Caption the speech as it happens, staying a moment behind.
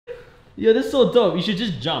Yo, this is so dope. You should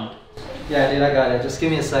just jump. Yeah, dude, I got it. Just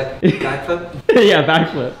give me a sec. Backflip? Yeah,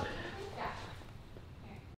 backflip.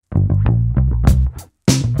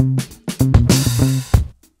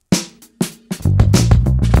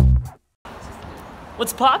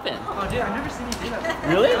 What's poppin'? Oh, dude, I've never seen you do that.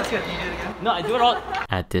 Really? That's good. Can you do it again? No, I do it all.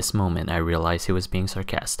 At this moment, I realized he was being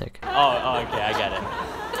sarcastic. Oh, okay, I get it.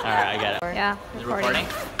 All right, I get it. Yeah. Is it recording?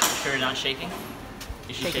 You sure you're not shaking?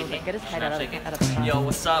 You should shake me. Get his head Not out shaking? of the Yo,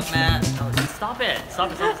 what's up, man? Oh, stop it.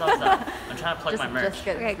 Stop. I'm trying to plug my merch. Just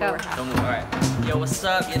get okay, go. Don't move. All right. Yo, what's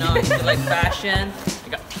up? You know, you like fashion?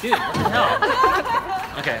 Dude, what the hell?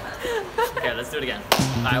 Okay, let's do it again.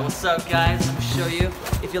 All right, what's up, guys? Let me show you.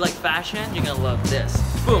 If you like fashion, you're gonna love this.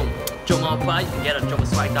 Boom. Joma, you can get it at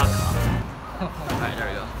jomaswag.com. All right, there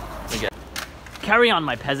we go. Okay. Carry on,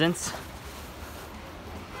 my peasants.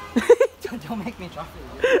 Don't make me drop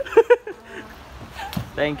it.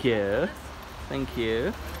 Thank you. Thank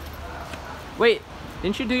you. Wait,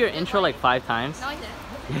 didn't you do your intro like 5 times? No, I didn't.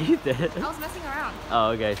 Yeah, you did. I was messing around. Oh,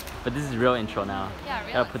 okay. But this is real intro now. Yeah,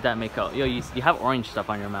 really? Gotta put that makeup. Yo, you have orange stuff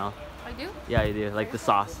on your mouth. I do? Yeah, you do. Like the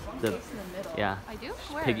sauce. The yeah. I do?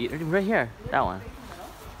 Where? Piggy. Right here. That one.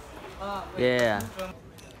 Yeah.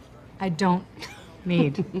 I don't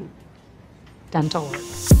need dental work.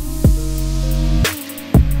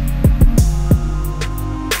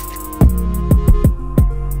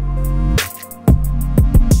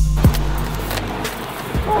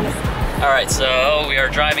 Alright, so we are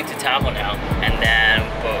driving to Tahoe now, and then,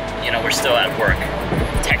 well, you know, we're still at work,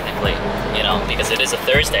 technically, you know, because it is a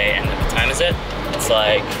Thursday, and what time is it? It's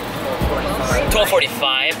like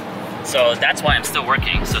 12:45, so that's why I'm still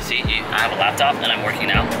working. So see, I have a laptop, and I'm working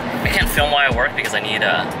now. I can't film while I work because I need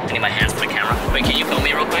my hands for the camera. Wait, can you film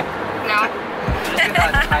me real quick? No.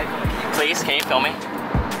 Please, can you film me?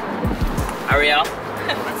 Ariel?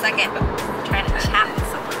 1 second. I'm trying to chat with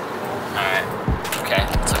someone. Alright. Okay,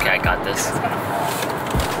 it's okay, I got this.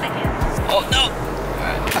 Oh no!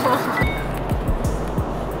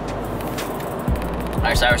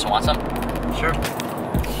 Alright, Cyrus, want some? Sure.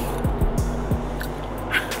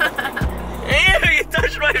 Ew, you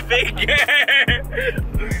touched my finger!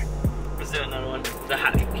 Let's do another one.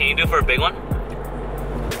 Can you do it for a big one?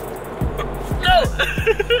 No!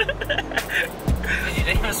 You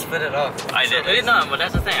didn't even spit it off. I did. No, but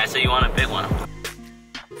that's the thing. I said you want a big one.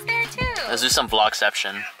 It's there too. Let's do some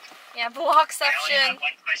vlogception. Yeah, vlogception. I only have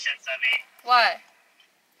one question, Sammy. What?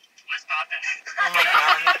 What's poppin'? Oh my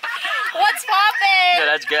god. What's poppin'? Yeah,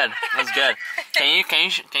 that's good. That's good. Can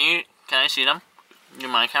I see them? Your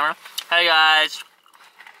my camera. Hey guys.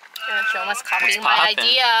 Joma's copying What's my poppin'?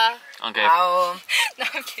 idea. Okay. No,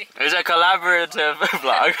 I'm kidding. It's a collaborative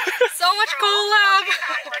vlog. So much collab. Wait,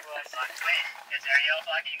 is Ariel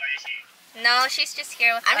vlogging or is she? No, she's just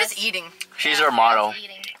here with us. I'm just eating. She's our model.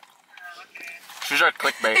 Eating. She's our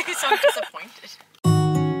clickbait. So I'm disappointed.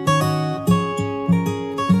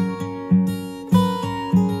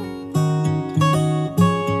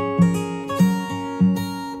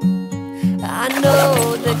 I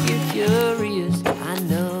know that you're curious. I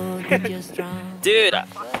know that you're strong. Dude,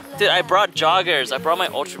 I brought joggers. I brought my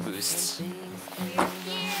Ultra Boosts. Why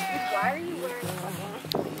are you wearing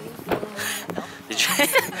Did you?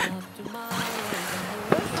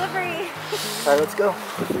 slippery? Alright, let's go.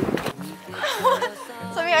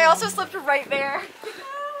 I also slipped right there. You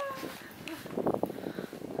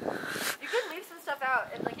could leave some stuff out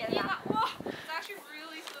and like get it out. It's actually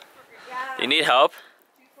really slippery. Yeah. You need help?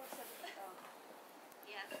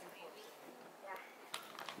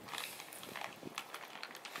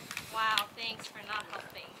 Wow, thanks for not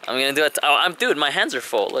helping. I'm gonna do it. Dude, my hands are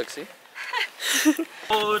full. Look, see?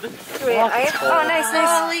 Oh, nice.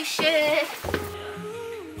 Holy shit.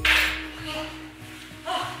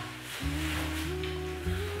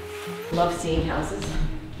 Love seeing houses.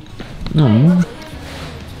 No.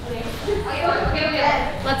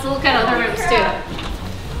 Let's look at other rooms too.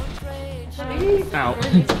 Ow.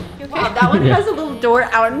 Wow, that one has a little door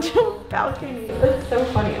out into a balcony. That's so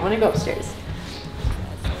funny. I want to go upstairs.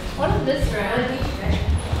 What is this room?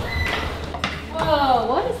 Whoa,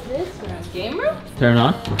 what is this room? Game room? Turn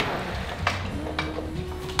on.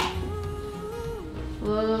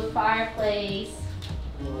 Ooh, fireplace.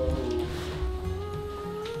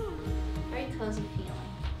 Very cozy feeling.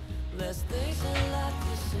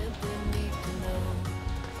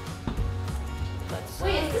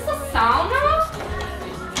 Wait, is this a sauna?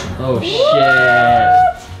 Oh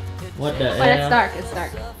shit! What the hell? But it's dark, it's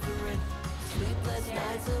dark.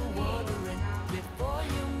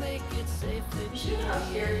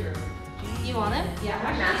 You want it? Yeah,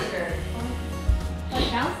 my master. Like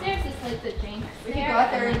downstairs is like the drink. We can go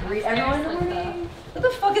out there and greet everyone in the morning. What the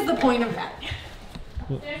fuck is the point of that?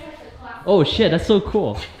 Upstairs like the class. Oh shit, that's so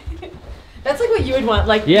cool. That's like what you would want.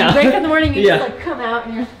 Like, Yeah. you wake up in the morning, you Yeah. just like come out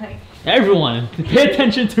and you're like, Everyone, pay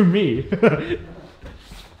attention to me.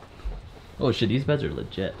 Oh shit, these beds are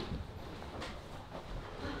legit.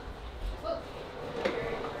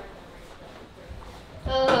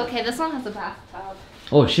 Oh, okay. This one has a bathtub.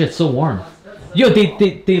 Oh shit, it's so warm. Yo, they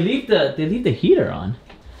leave the heater on.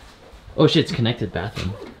 Oh shit, it's connected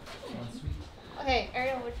bathroom. Okay,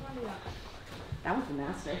 Ariel, which one do you want? that was the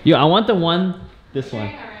master. Yo, I want the one, this one.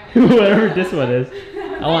 Whatever this one is.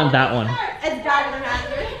 I want that one. It's got the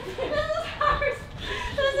master. This is ours.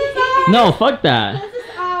 This is ours. No, fuck that. This is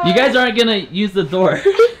ours. You guys aren't gonna use the door.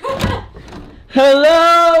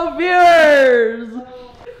 Hello, viewers!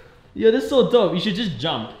 Yo, this is so dope. You should just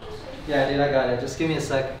jump. Yeah, dude, I got it. Just give me a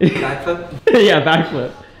sec. Backflip. Yeah,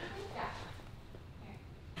 backflip.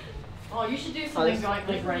 Oh, you should do something going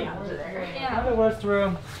like running out over there. How the worst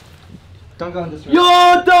room? Don't go in this room.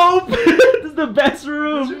 Yo, dope! This is the best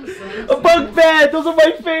room. A bunk bed. Those are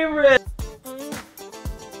my favorite.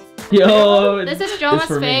 Yo, This is it's Joma's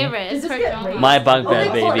for me. favorite. It's for Joma. My bunk bed,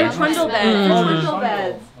 Oh, they're baby. trundle beds. Mm. Trundle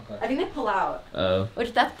beds. I think they pull out. Oh,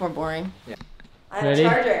 Which that's more boring. Yeah. I have Ready? a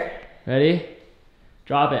charger. ready?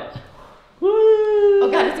 Drop it. Woo! Oh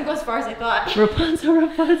god, it doesn't go as far as I thought. Rapunzel,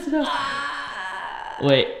 Rapunzel.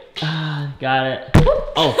 Wait. Ah, got it.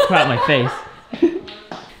 Oh crap, my face.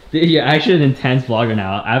 Dude, you're actually an intense vlogger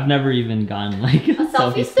now. I've never even gone like a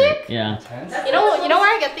selfie stick? Yeah. You know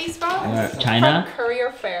where I get these from? China? From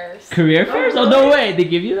career fairs. Career fairs? Oh no way! They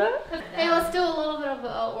give you that? Hey, let's do a little bit of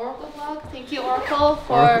an Oracle vlog. Thank you, Oracle,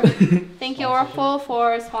 for thank you, Oracle,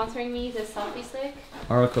 for sponsoring me this selfie stick.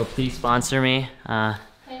 Oracle, please sponsor me. And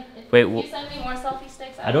if Wait, you send me more selfie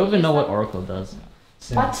sticks, I don't will even know use what them. Oracle does.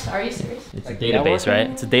 What? Are you serious? It's Like a database, networking? right?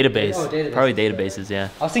 It's a database. Oh, database. Probably databases, yeah.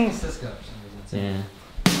 I was thinking Cisco for some reason. Yeah.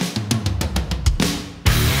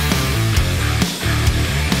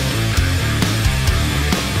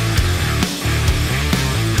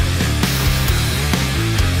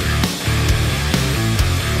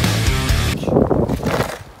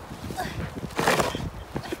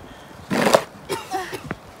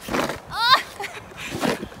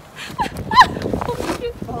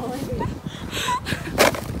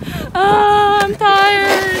 I'm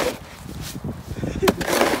tired.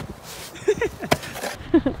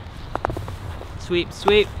 Sweep,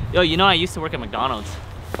 sweep. Yo, you know I used to work at McDonald's.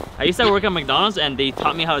 I used to work at McDonald's and they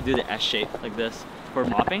taught me how to do the S shape like this for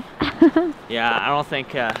mopping. Yeah, I don't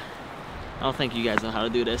think you guys know how to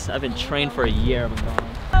do this. I've been trained for a year at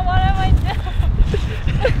McDonald's. What am I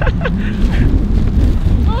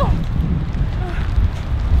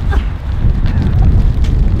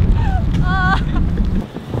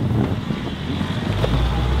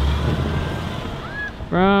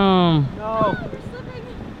Bro. No. We're slipping.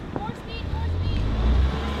 More speed,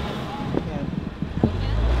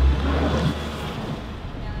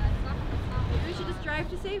 Maybe we should just drive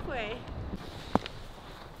to Safeway.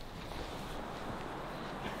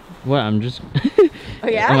 What? I'm just. Oh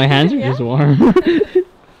yeah? My hands are Yeah. just warm. Hey,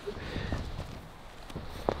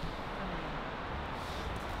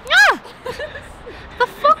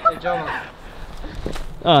 Joma.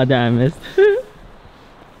 Oh, damn, I missed.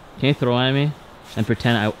 Can you throw at me and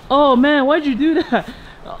pretend I? Oh man, why'd you do that?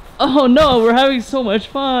 Oh no, we're having so much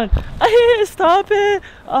fun. Stop it!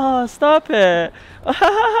 Oh, stop it!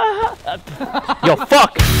 Yo,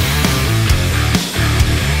 fuck!